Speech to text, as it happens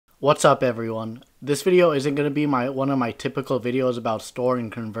What's up everyone? This video isn't going to be one of my typical videos about store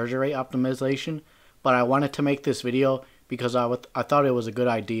and conversion rate optimization, but I wanted to make this video because I thought it was a good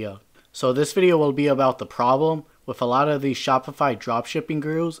idea. So this video will be about the problem with a lot of these Shopify dropshipping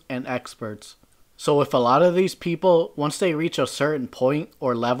gurus and experts. So with a lot of these people, once they reach a certain point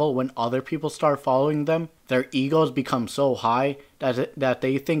or level when other people start following them, their egos become so high that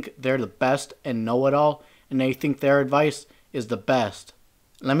they think they're the best and know-it-all, and they think their advice is the best.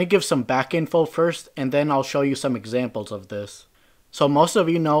 Let me give some back info first, and then I'll show you some examples of this. So most of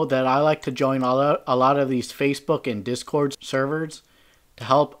you know that I like to join a lot of these Facebook and Discord servers to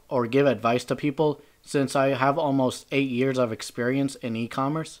help or give advice to people, since I have almost 8 years of experience in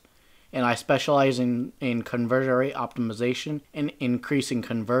e-commerce, and I specialize in conversion rate optimization and increasing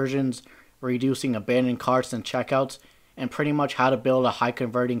conversions, reducing abandoned carts and checkouts, and pretty much how to build a high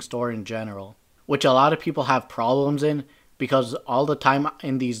converting store in general, which a lot of people have problems in. Because all the time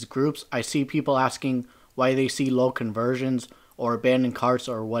in these groups, I see people asking why they see low conversions or abandoned carts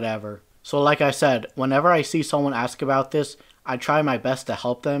or whatever. So like I said, whenever I see someone ask about this, I try my best to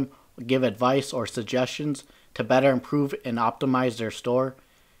help them, give advice or suggestions to better improve and optimize their store.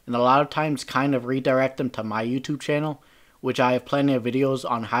 And a lot of times kind of redirect them to my YouTube channel, which I have plenty of videos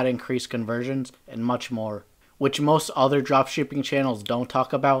on how to increase conversions and much more, which most other dropshipping channels don't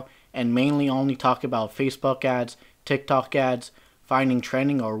talk about and mainly only talk about Facebook ads, TikTok ads, finding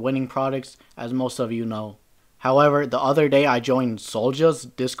trending or winning products, as most of you know. However, the other day I joined Soulja's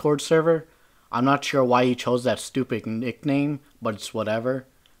Discord server. I'm not sure why he chose that stupid nickname, but it's whatever.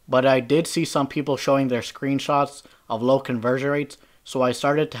 But I did see some people showing their screenshots of low conversion rates, so I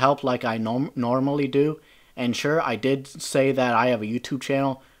started to help like I normally do. And sure, I did say that I have a YouTube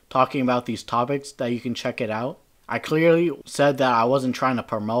channel talking about these topics that you can check it out. I clearly said that I wasn't trying to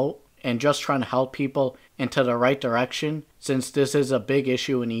promote and just trying to help people into the right direction, since this is a big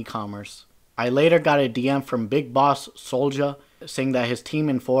issue in e-commerce. I later got a DM from Big Boss Soulja saying that his team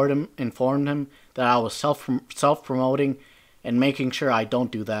informed him that I was self-promoting and making sure I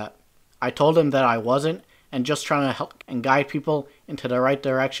don't do that. I told him that I wasn't, and just trying to help and guide people into the right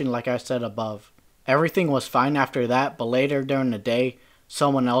direction like I said above. Everything was fine after that, but later during the day,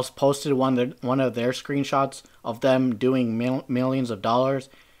 someone else posted one of their screenshots of them doing millions of dollars.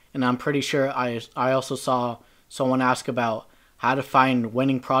 And I'm pretty sure I also saw someone ask about how to find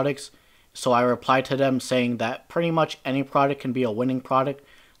winning products. So I replied to them saying that pretty much any product can be a winning product,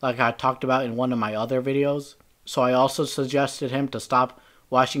 like I talked about in one of my other videos. So I also suggested him to stop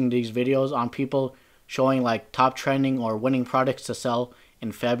watching these videos on people showing like top trending or winning products to sell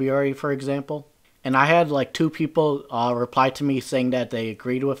in February, for example. And I had like 2 people reply to me saying that they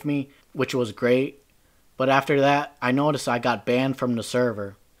agreed with me, which was great. But after that, I noticed I got banned from the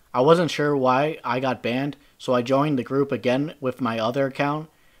server. I wasn't sure why I got banned, so I joined the group again with my other account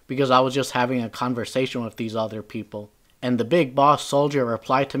because I was just having a conversation with these other people. And the big boss Soulja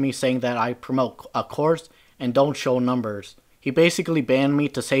replied to me saying that I promote a course and don't show numbers. He basically banned me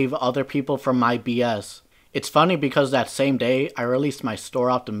to save other people from my BS. It's funny because that same day I released my store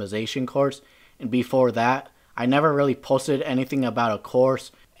optimization course, and before that I never really posted anything about a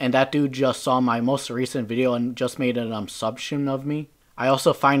course, and that dude just saw my most recent video and just made an assumption of me. I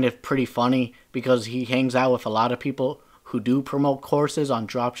also find it pretty funny because he hangs out with a lot of people who do promote courses on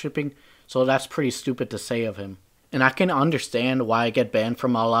dropshipping, so that's pretty stupid to say of him. And I can understand why I get banned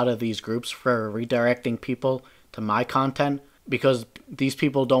from a lot of these groups for redirecting people to my content, because these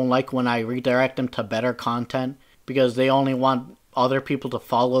people don't like when I redirect them to better content, because they only want other people to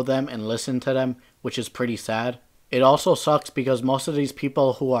follow them and listen to them, which is pretty sad. It also sucks because most of these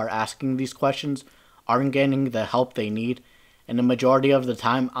people who are asking these questions aren't getting the help they need. And the majority of the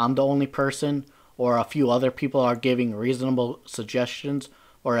time, I'm the only person or a few other people are giving reasonable suggestions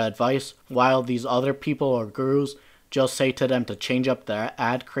or advice, while these other people or gurus just say to them to change up their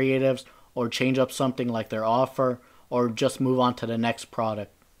ad creatives or change up something like their offer or just move on to the next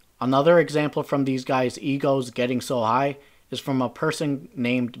product. Another example from these guys' egos getting so high is from a person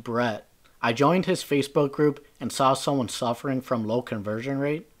named Brett. I joined his Facebook group and saw someone suffering from low conversion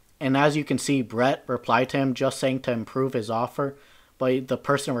rate. And as you can see, Brett replied to him just saying to improve his offer, but the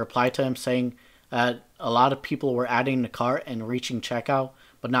person replied to him saying that a lot of people were adding the cart and reaching checkout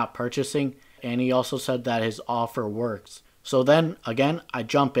but not purchasing, and he also said that his offer works. So then again, I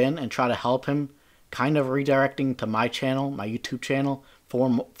jump in and try to help him, kind of redirecting to my channel, my YouTube channel,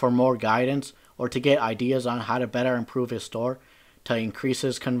 for more guidance or to get ideas on how to better improve his store to increase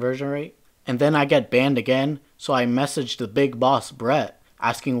his conversion rate. And then I get banned again, so I messaged the big boss Brett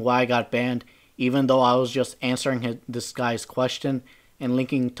asking why I got banned, even though I was just answering this guy's question and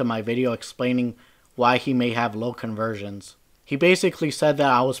linking to my video explaining why he may have low conversions. He basically said that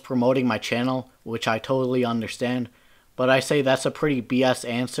I was promoting my channel, which I totally understand, but I say that's a pretty BS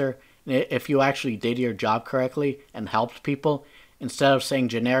answer if you actually did your job correctly and helped people. Instead of saying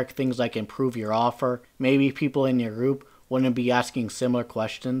generic things like improve your offer, maybe people in your group wouldn't be asking similar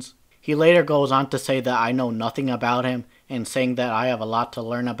questions. He later goes on to say that I know nothing about him and saying that I have a lot to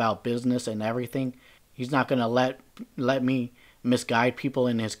learn about business and everything. He's not going to let me misguide people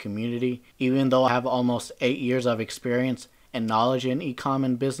in his community, even though I have almost 8 years of experience and knowledge in ecom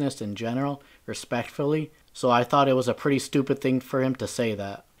and business in general, respectfully. So I thought it was a pretty stupid thing for him to say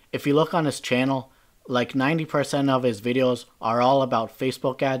that. If you look on his channel, like 90% of his videos are all about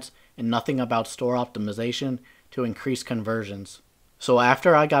Facebook ads and nothing about store optimization to increase conversions. So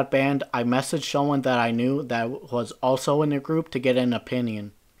after I got banned, I messaged someone that I knew that was also in the group to get an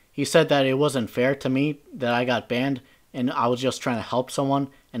opinion. He said that it wasn't fair to me that I got banned and I was just trying to help someone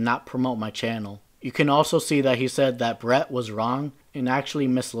and not promote my channel. You can also see that he said that Brett was wrong and actually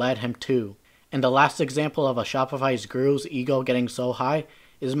misled him too. And the last example of a Shopify's guru's ego getting so high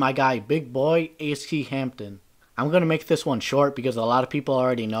is my guy Big Boy AC Hampton. I'm going to make this one short because a lot of people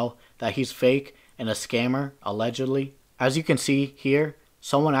already know that he's fake and a scammer, allegedly. As you can see here,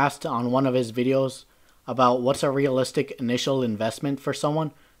 someone asked on one of his videos about what's a realistic initial investment for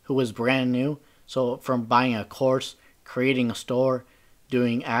someone who is brand new, so from buying a course, creating a store,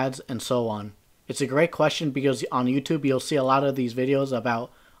 doing ads, and so on. It's a great question because on YouTube you'll see a lot of these videos about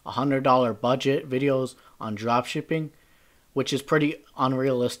 $100 budget videos on dropshipping, which is pretty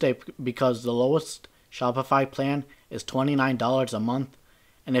unrealistic because the lowest Shopify plan is $29 a month,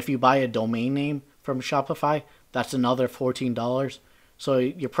 and if you buy a domain name from Shopify, that's another $14, so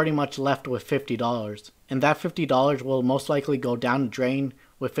you're pretty much left with $50. And that $50 will most likely go down the drain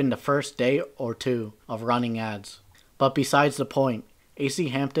within the first day or two of running ads. But besides the point, AC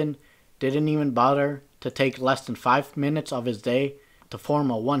Hampton didn't even bother to take less than 5 minutes of his day to form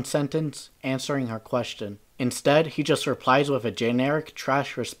a one sentence answering her question. Instead, he just replies with a generic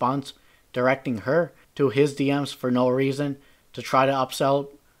trash response directing her to his DMs for no reason to try to upsell,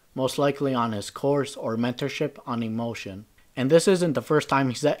 most likely on his course or mentorship on emotion. And this isn't the first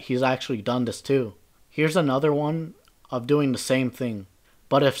time he's actually done this too. Here's another one of doing the same thing.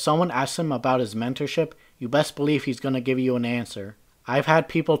 But if someone asks him about his mentorship, you best believe he's going to give you an answer. I've had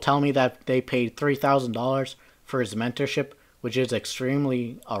people tell me that they paid $3,000 for his mentorship, which is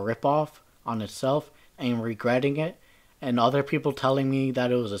extremely a ripoff on itself, and regretting it, and other people telling me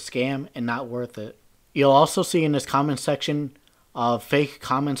that it was a scam and not worth it. You'll also see in his comment section fake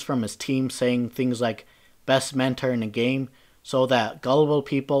comments from his team saying things like best mentor in the game, so that gullible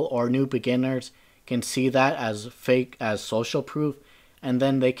people or new beginners can see that as fake, as social proof, and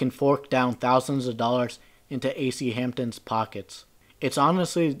then they can fork down thousands of dollars into AC Hampton's pockets. It's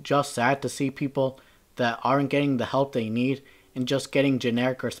honestly just sad to see people that aren't getting the help they need and just getting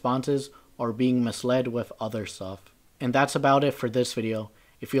generic responses or being misled with other stuff. And that's about it for this video.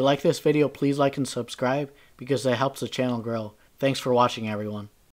 If you like this video, please like and subscribe because it helps the channel grow. Thanks for watching, everyone.